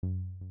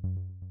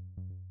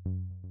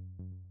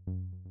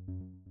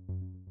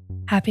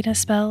Happiness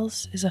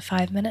Spells is a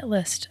 5-minute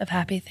list of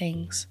happy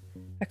things,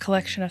 a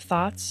collection of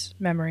thoughts,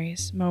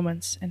 memories,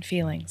 moments, and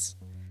feelings.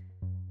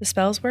 The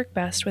spells work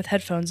best with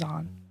headphones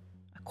on,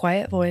 a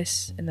quiet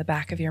voice in the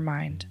back of your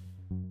mind.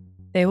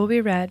 They will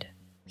be read,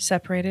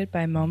 separated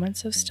by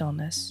moments of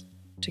stillness,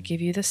 to give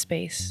you the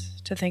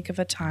space to think of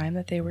a time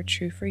that they were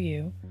true for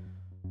you,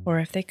 or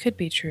if they could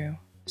be true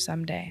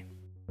someday.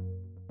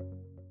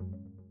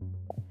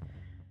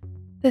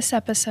 This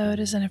episode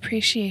is an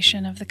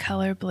appreciation of the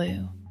color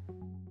blue,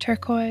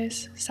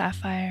 turquoise,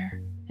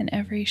 sapphire, and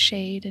every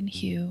shade and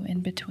hue in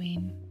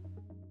between.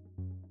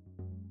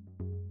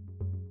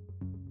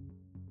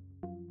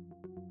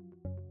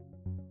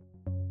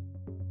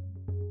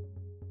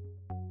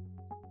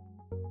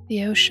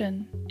 The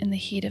ocean in the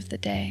heat of the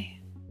day,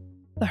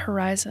 the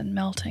horizon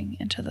melting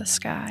into the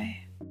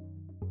sky.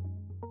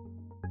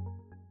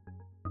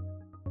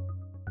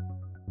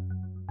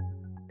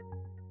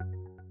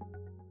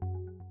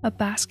 A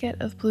basket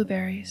of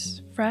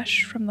blueberries,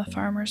 fresh from the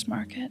farmer's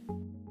market.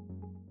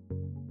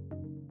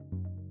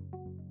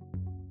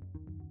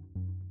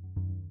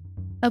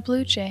 A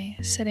blue jay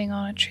sitting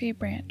on a tree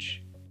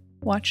branch,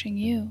 watching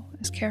you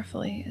as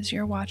carefully as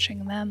you're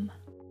watching them.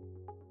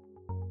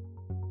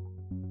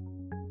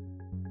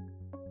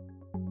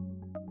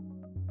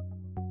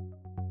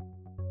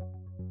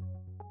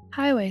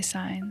 Highway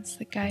signs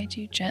that guide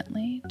you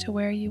gently to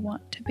where you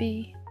want to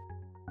be.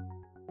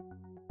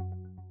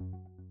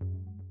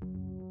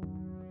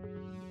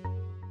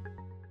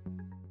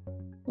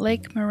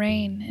 Lake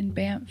Moraine in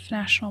Banff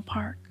National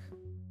Park,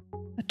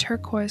 a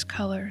turquoise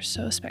color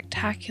so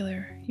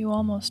spectacular you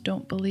almost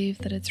don't believe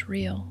that it's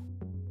real.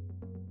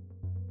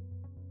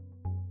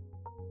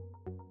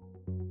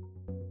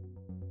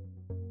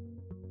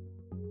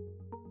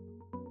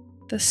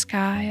 The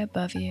sky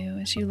above you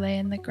as you lay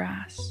in the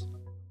grass,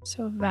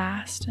 so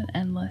vast and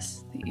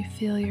endless that you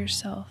feel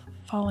yourself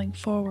falling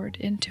forward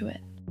into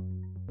it.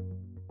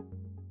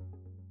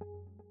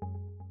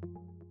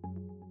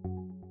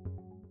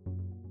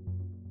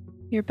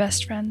 Your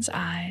best friend's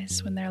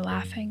eyes when they're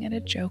laughing at a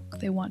joke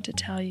they want to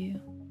tell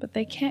you, but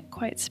they can't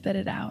quite spit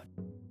it out.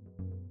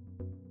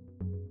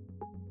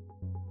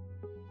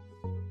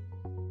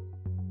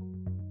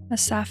 A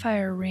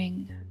sapphire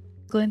ring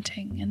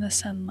glinting in the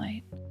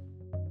sunlight,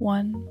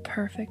 one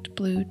perfect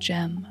blue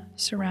gem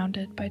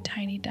surrounded by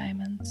tiny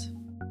diamonds.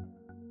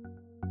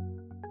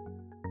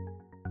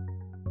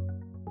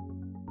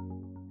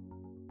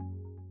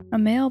 A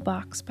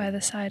mailbox by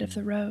the side of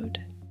the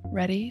road,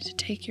 ready to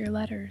take your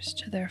letters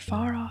to their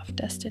far-off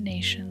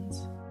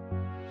destinations.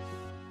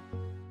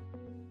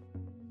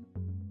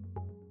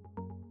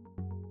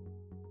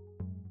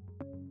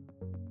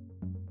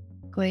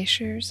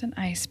 Glaciers and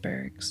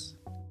icebergs,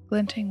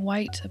 glinting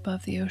white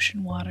above the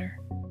ocean water,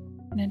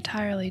 an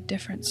entirely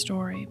different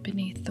story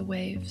beneath the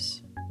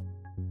waves.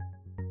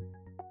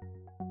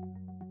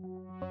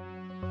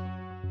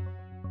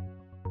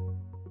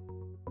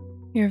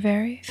 Your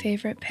very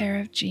favorite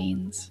pair of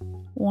jeans,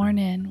 worn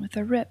in with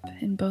a rip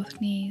in both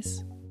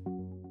knees.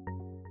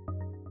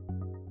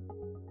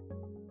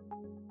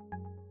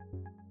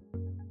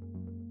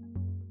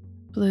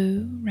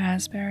 Blue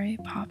raspberry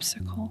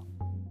popsicle,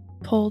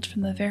 pulled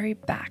from the very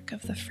back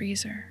of the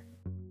freezer.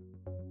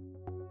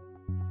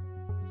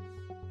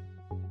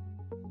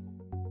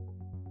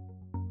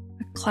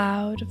 A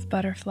cloud of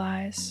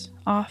butterflies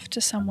off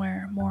to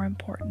somewhere more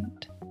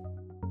important.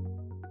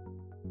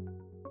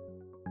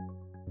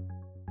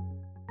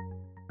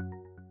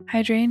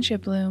 Hydrangea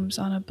blooms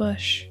on a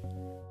bush,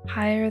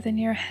 higher than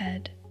your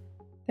head,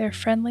 their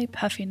friendly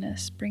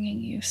puffiness bringing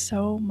you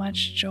so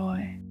much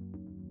joy.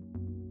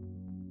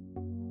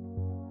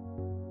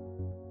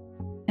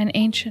 An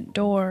ancient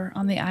door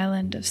on the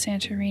island of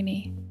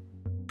Santorini,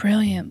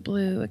 brilliant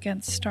blue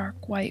against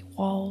stark white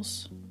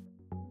walls.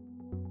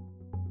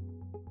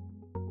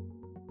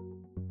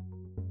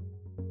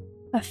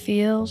 A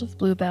field of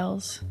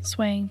bluebells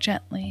swaying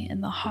gently in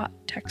the hot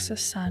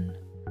Texas sun.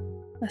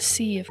 A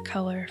sea of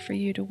color for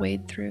you to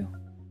wade through.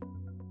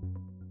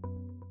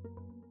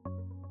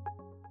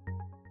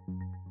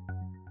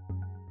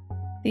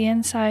 The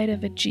inside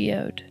of a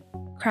geode,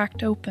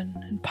 cracked open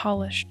and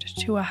polished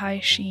to a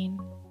high sheen.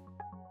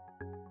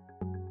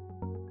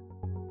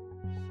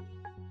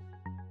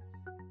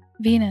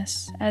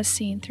 Venus as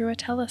seen through a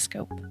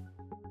telescope,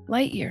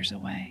 light years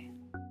away,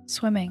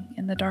 swimming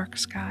in the dark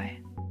sky.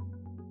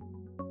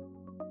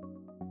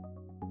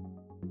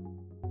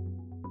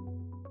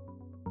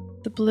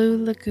 The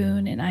blue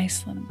lagoon in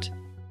Iceland,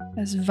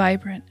 as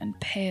vibrant and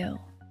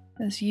pale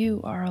as you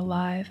are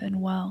alive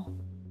and well.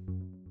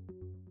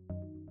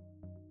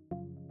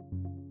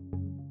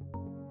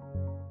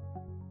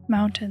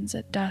 Mountains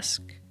at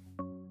dusk,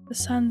 the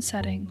sun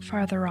setting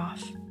farther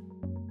off,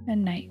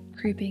 and night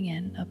creeping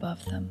in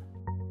above them.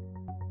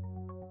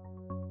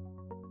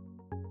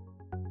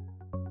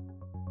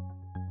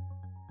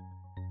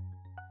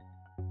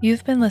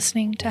 You've been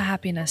listening to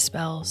Happiness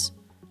Spells,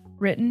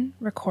 written,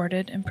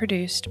 recorded, and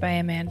produced by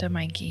Amanda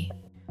Meinke.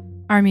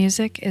 Our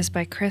music is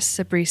by Chris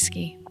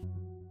Zabriskie.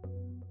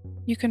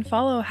 You can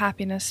follow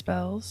Happiness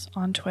Spells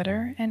on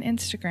Twitter and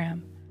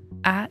Instagram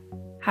at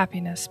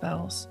Happiness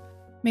Spells.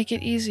 Make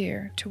it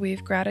easier to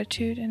weave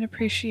gratitude and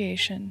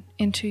appreciation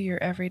into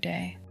your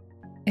everyday.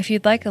 If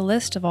you'd like a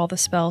list of all the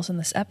spells in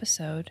this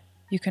episode,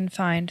 you can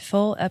find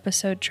full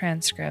episode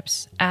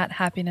transcripts at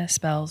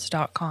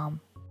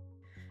happinessspells.com.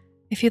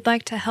 If you'd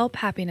like to help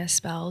Happiness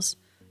Spells,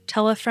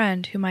 tell a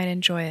friend who might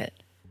enjoy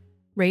it.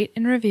 Rate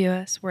and review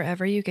us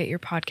wherever you get your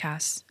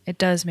podcasts. It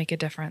does make a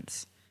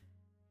difference.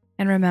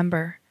 And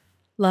remember,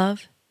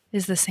 love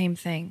is the same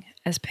thing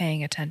as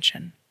paying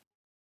attention.